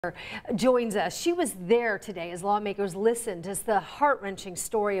Joins us. She was there today as lawmakers listened to the heart-wrenching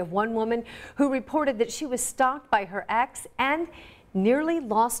story of one woman who reported that she was stalked by her ex and nearly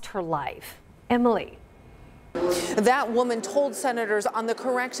lost her life. Emily. That woman told senators on the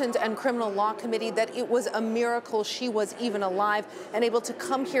Corrections and Criminal Law Committee that it was a miracle she was even alive and able to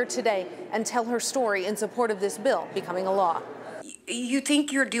come here today and tell her story in support of this bill becoming a law. You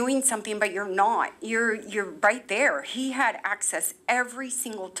think you're doing something, but you're not. You're right there. He had access every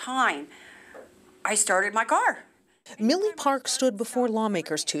single time I started my car. Millie Park stood before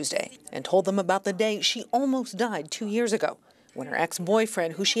lawmakers Tuesday and told them about the day she almost died 2 years ago when her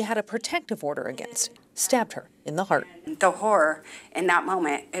ex-boyfriend, who she had a protective order against, stabbed her in the heart. The horror in that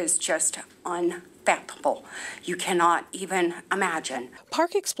moment is just unfathomable. You cannot even imagine.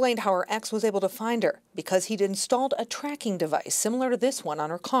 Park explained how her ex was able to find her because he'd installed a tracking device similar to this one on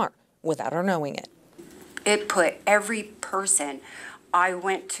her car without her knowing it. It put every person I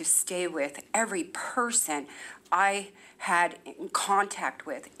went to stay with, every person I had in contact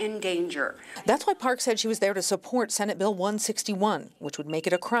with, in danger. That's why Park said she was there to support Senate Bill 161, which would make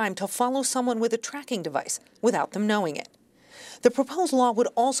it a crime to follow someone with a tracking device without them knowing it. The proposed law would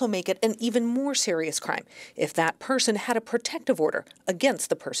also make it an even more serious crime if that person had a protective order against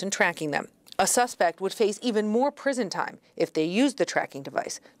the person tracking them. A suspect would face even more prison time if they used the tracking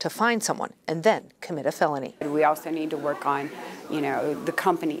device to find someone and then commit a felony. We also need to work on, the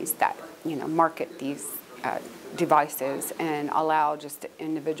companies that, market these devices and allow just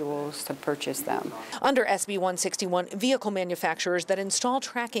individuals to purchase them. Under SB 161, vehicle manufacturers that install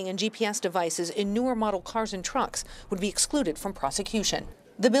tracking and GPS devices in newer model cars and trucks would be excluded from prosecution.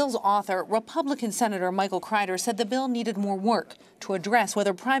 The bill's author, Republican Senator Michael Crider, said the bill needed more work to address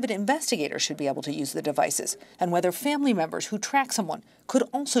whether private investigators should be able to use the devices and whether family members who track someone could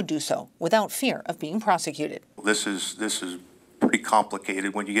also do so without fear of being prosecuted. This is pretty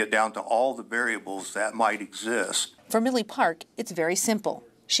complicated when you get down to all the variables that might exist. For Millie Park, it's very simple.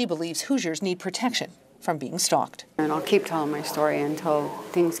 She believes Hoosiers need protection from being stalked. And I'll keep telling my story until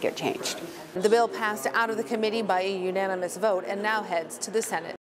things get changed. The bill passed out of the committee by a unanimous vote and now heads to the Senate.